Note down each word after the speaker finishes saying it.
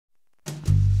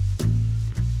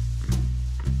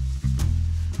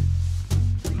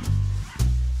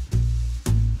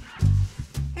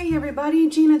Hey everybody,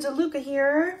 Gina DeLuca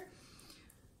here.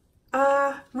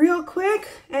 Real quick,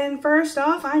 and first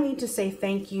off, I need to say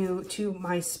thank you to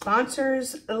my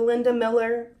sponsors, Linda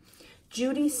Miller,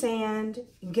 Judy Sand,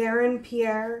 Garen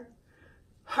Pierre,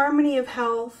 Harmony of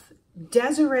Health,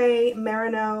 Desiree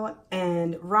Marino,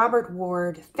 and Robert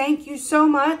Ward. Thank you so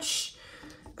much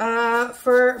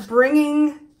for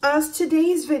bringing us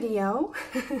today's video.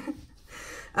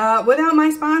 Without my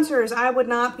sponsors, I would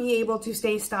not be able to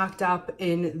stay stocked up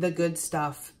in the good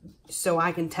stuff, so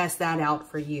I can test that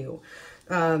out for you.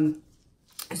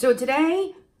 So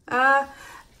today,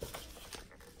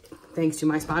 thanks to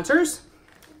my sponsors,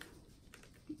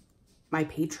 my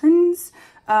patrons,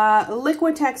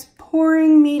 Liquitex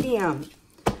Pouring Medium.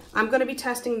 I'm going to be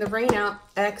testing the Rain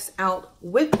X out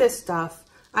with this stuff.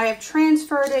 I have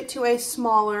transferred it to a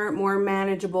smaller, more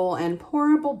manageable, and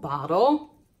pourable bottle.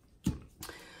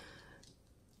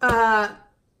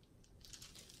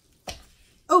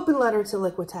 Open letter to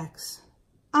Liquitex.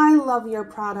 I love your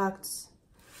products,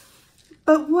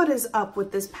 but what is up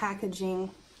with this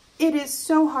packaging? It is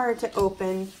so hard to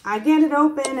open. I get it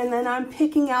open and then I'm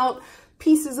picking out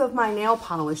pieces of my nail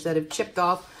polish that have chipped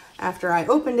off after I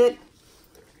opened it.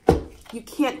 You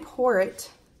can't pour it,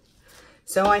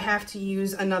 so I have to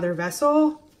use another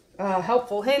vessel.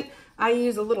 Helpful hint, I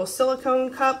use a little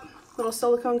silicone cup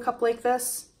like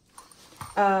this.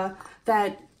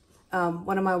 That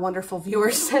one of my wonderful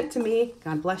viewers sent to me.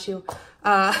 God bless you.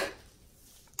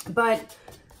 But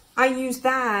I use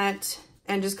that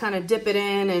and just kind of dip it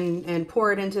in and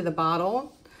pour it into the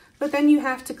bottle. But then you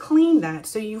have to clean that,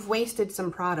 so you've wasted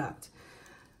some product.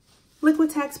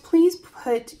 Liquitex, please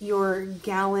put your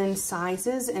gallon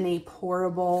sizes in a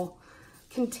pourable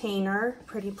container,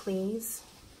 pretty please.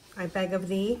 I beg of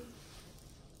thee.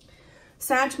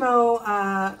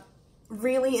 Satchmo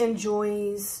really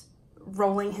enjoys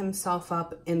rolling himself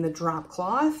up in the drop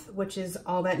cloth, which is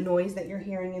all that noise that you're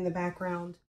hearing in the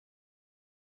background.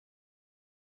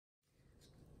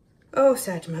 Oh,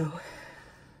 Satchmo.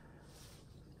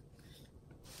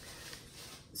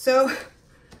 So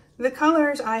the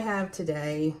colors I have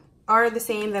today are the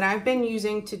same that I've been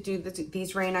using to do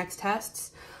these Rain X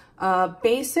tests.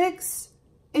 Basics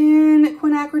in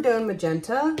Quinacridone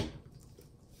Magenta,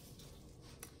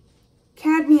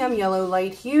 Cadmium Yellow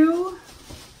Light Hue,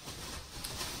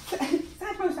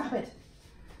 Satchmo, stop it,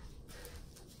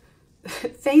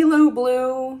 Pthalo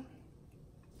Blue,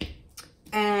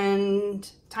 and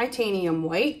Titanium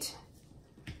White.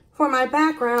 For my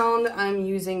background, I'm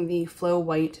using the Flow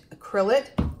White Acrylic.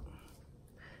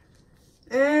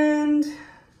 And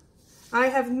I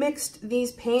have mixed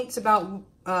these paints about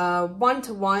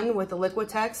 1-to-1 with the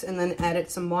Liquitex and then added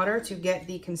some water to get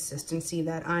the consistency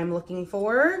that I'm looking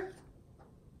for.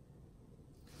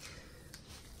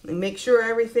 And make sure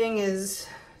everything is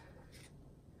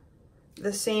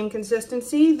the same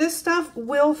consistency. This stuff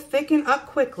will thicken up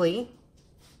quickly.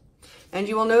 And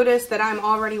you will notice that I'm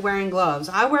already wearing gloves.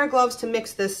 I wear gloves to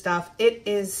mix this stuff. It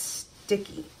is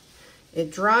sticky.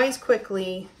 It dries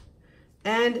quickly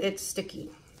and it's sticky.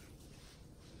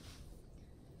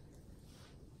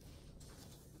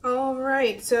 All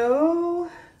right, so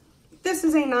this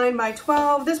is a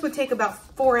 9x12. This would take about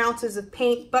 4 ounces of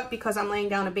paint, but because I'm laying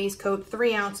down a base coat,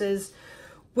 3 ounces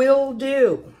will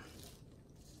do.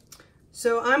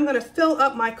 So I'm gonna fill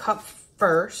up my cup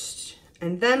first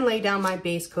and then lay down my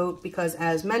base coat because,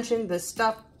 as mentioned, this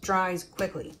stuff dries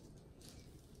quickly.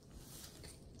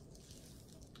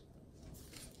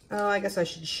 Oh, I guess I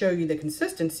should show you the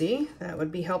consistency. That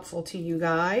would be helpful to you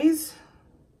guys.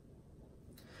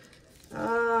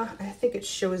 I think it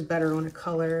shows better on a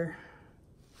color.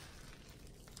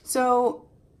 So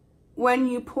when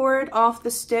you pour it off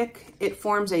the stick, it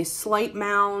forms a slight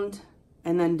mound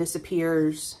and then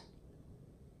disappears.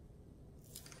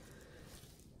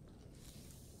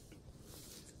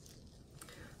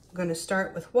 I'm going to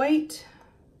start with white.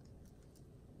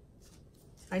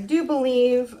 I do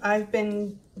believe I've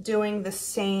been doing the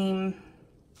same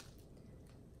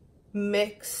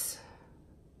mix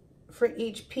for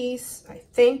each piece, I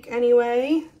think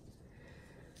anyway.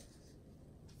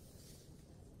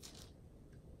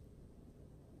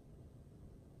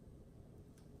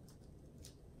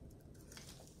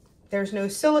 There's no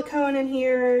silicone in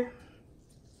here.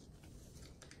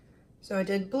 So I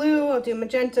did blue, I'll do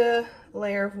magenta,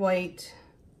 layer of white,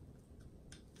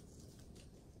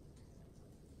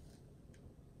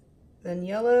 then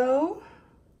yellow,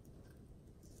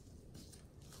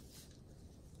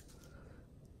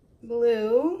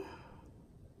 blue,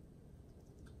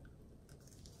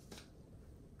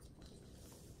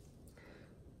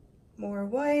 more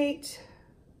white,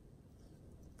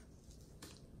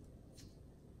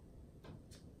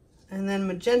 And then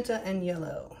magenta and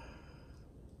yellow.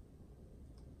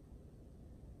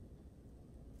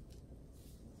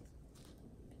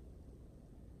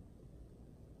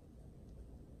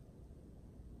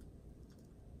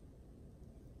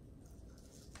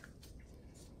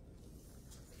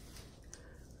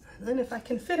 And then if I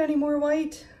can fit any more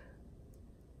white,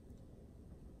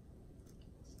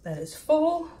 that is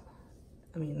full.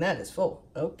 I mean, that is full.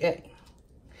 Okay.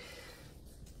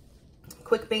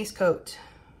 Quick base coat.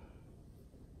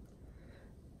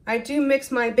 I do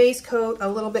mix my base coat a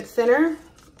little bit thinner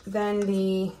than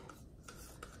the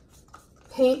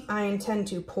paint I intend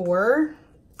to pour,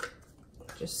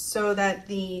 just so that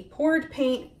the poured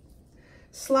paint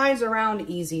slides around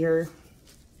easier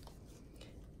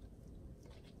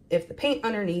if the paint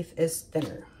underneath is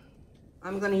thinner.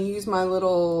 I'm gonna use my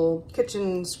little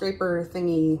kitchen scraper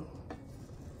thingy.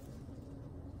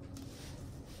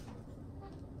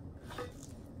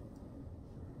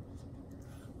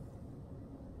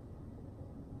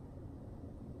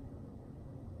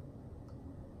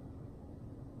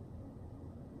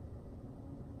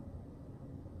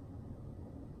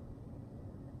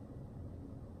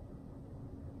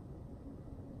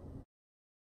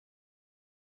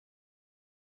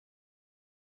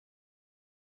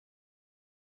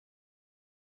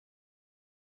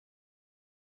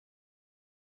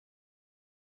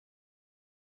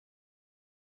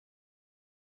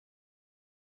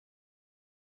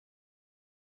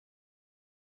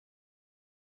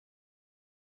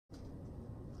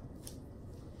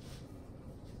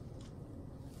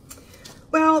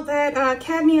 Well, that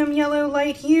Cadmium Yellow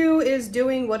Light Hue is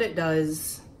doing what it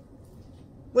does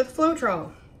with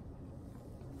Floetrol.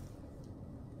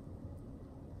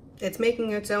 It's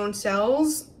making its own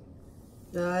cells.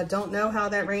 Don't know how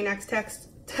that Rain-X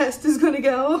test is going to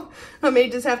go. I may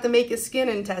just have to make a skin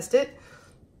and test it.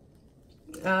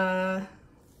 Darn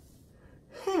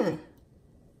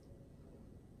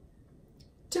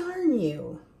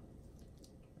you.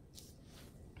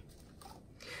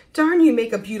 Darn you,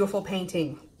 make a beautiful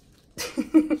painting.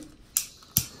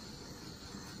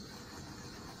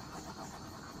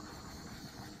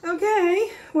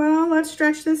 Okay, well, let's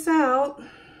stretch this out.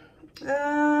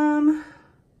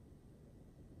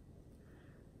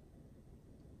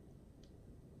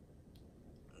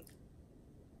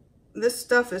 This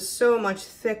stuff is so much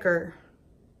thicker.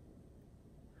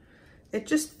 It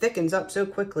just thickens up so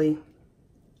quickly.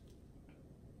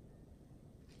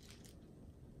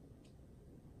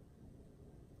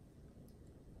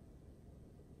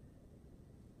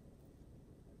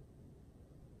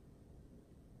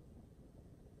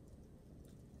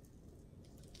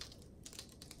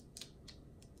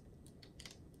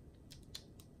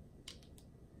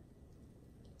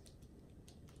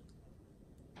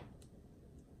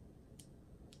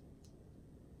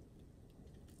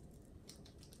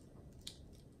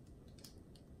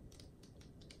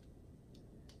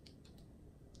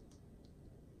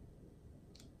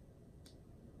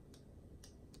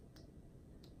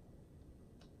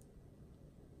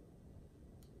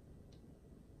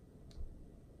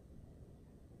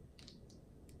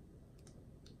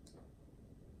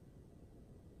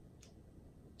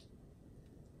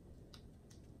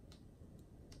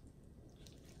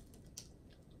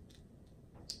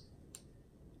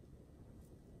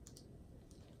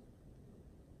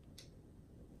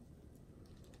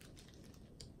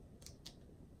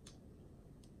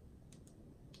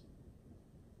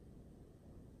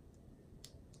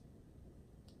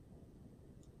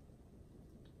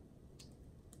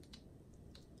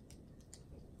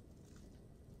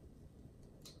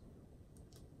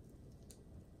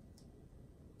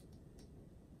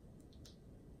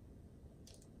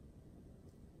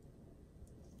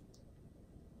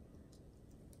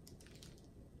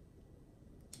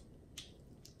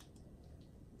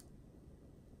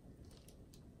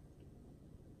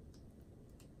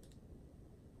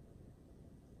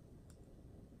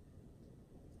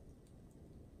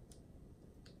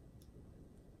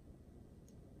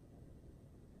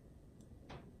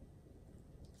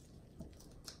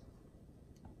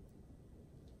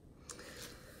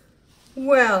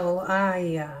 Well,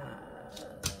 I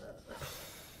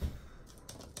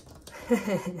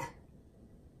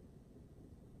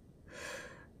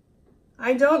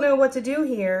don't know what to do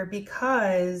here,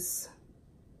 because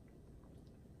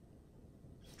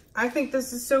I think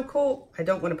this is so cool. I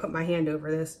don't want to put my hand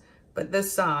over this, but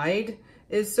this side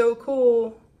is so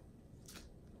cool.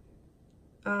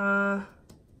 I'm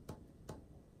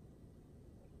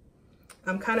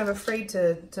kind of afraid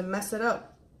to mess it up.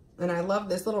 And I love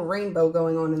this little rainbow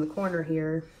going on in the corner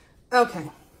here.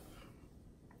 Okay.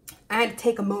 I had to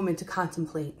take a moment to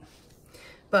contemplate.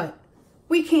 But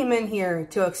We came in here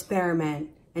to experiment,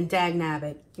 and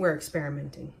dagnabbit, we're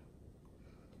experimenting.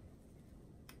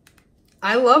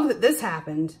 I love that this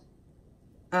happened.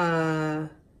 There'll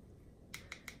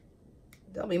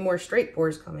be more straight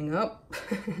pours coming up.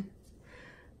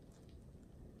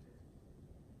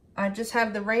 I just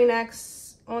have the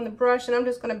Rain-X on the brush, and I'm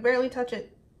just gonna barely touch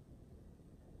it.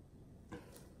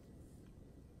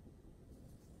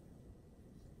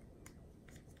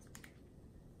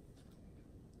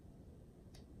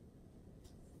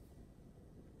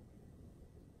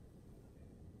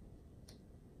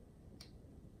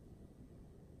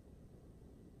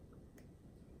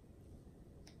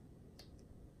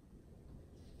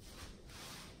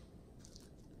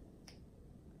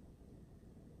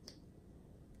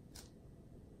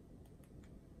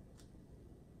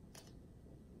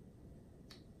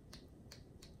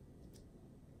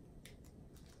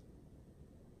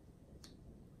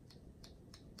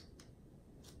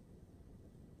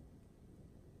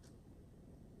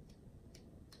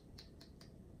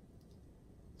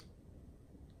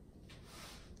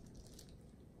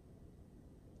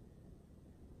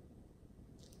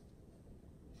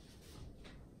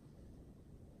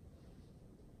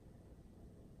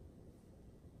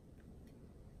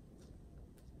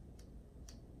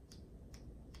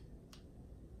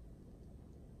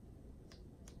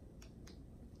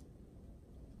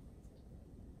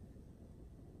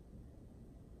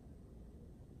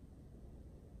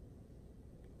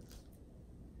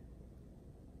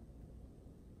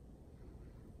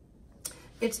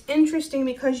 It's interesting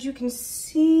because you can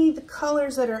see the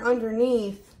colors that are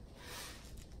underneath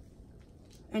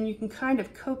and you can kind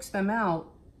of coax them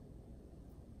out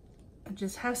and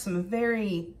just have some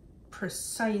very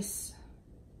precise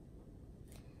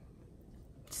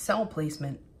cell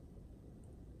placement,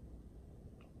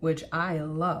 which I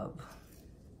love.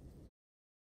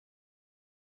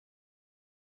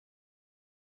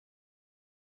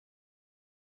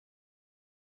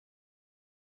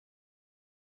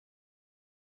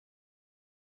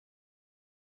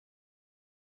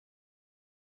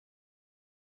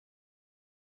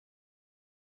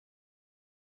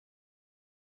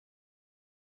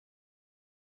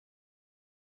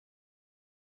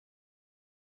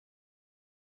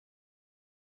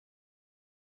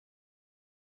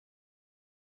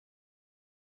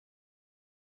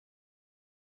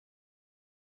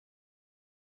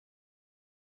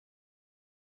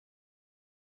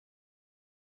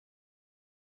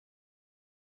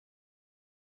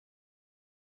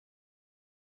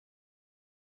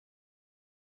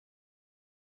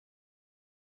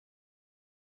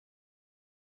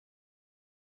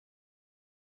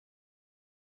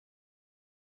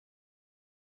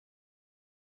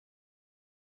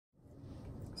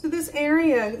 So this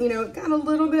area, you know, it got a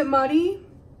little bit muddy,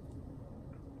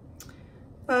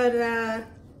 but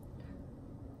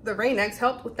the Rain-X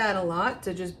helped with that a lot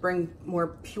to just bring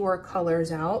more pure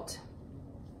colors out.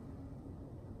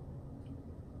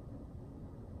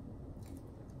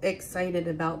 Excited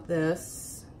about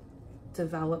this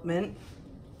development.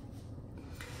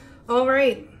 All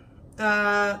right,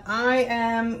 I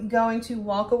am going to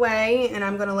walk away and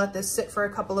I'm gonna let this sit for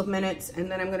a couple of minutes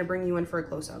and then I'm gonna bring you in for a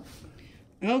close-up.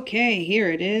 Okay, here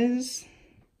it is.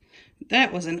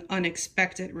 That was an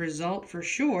unexpected result for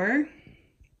sure.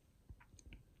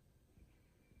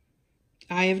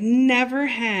 I have never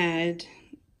had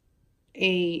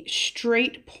a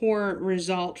straight pour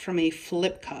result from a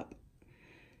flip cup.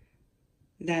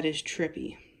 That is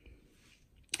trippy.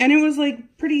 And it was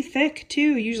like pretty thick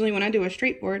too. Usually when I do a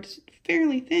straight pour, it's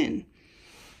fairly thin.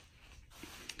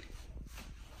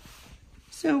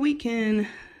 So we can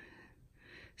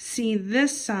see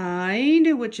this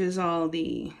side, which is all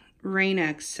the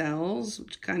Rain-X cells,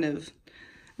 which kind of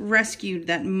rescued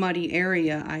that muddy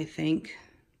area, I think.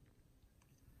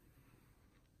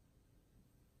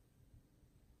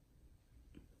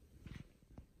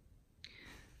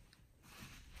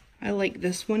 I like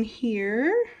this one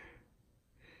here.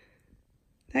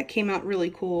 That came out really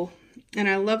cool. And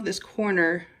I love this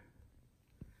corner.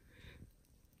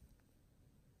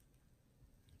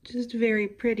 Just very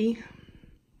pretty.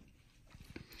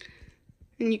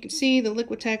 And you can see the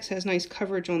Liquitex has nice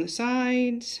coverage on the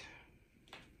sides.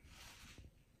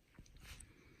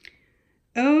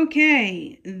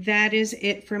 Okay, that is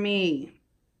it for me.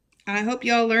 I hope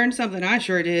y'all learned something. I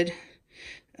sure did.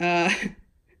 Glad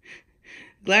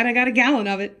I got a gallon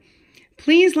of it.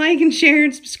 Please like and share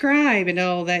and subscribe and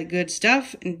all that good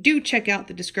stuff. And do check out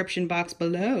the description box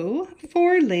below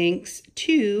for links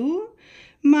to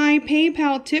my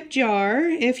PayPal tip jar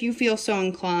if you feel so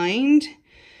inclined.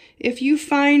 If you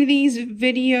find these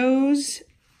videos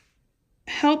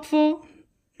helpful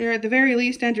They're at the very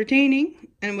least entertaining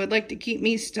and would like to keep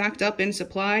me stocked up in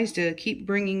supplies to keep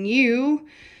bringing you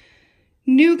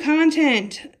new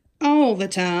content all the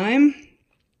time.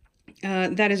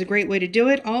 That is a great way to do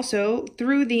it. Also,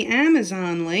 through the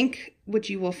Amazon link,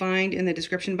 which you will find in the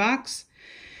description box.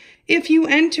 If you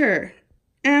enter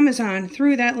Amazon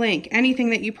through that link,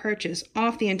 anything that you purchase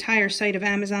off the entire site of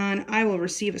Amazon, I will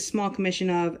receive a small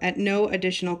commission of at no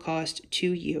additional cost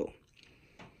to you.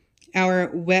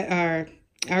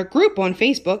 Our group on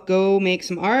Facebook, Go Make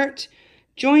Some Art.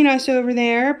 Join us over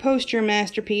there, post your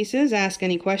masterpieces, ask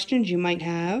any questions you might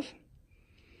have.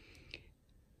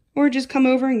 Or just come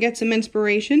over and get some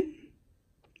inspiration.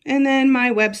 And then my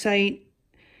website,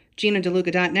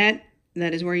 GinaDeLuca.net.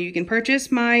 That is where you can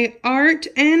purchase my art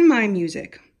and my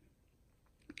music.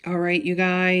 All right, you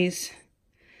guys.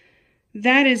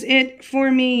 That is it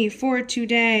for me for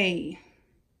today.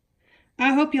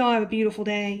 I hope you all have a beautiful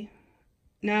day.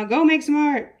 Now go make some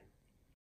art.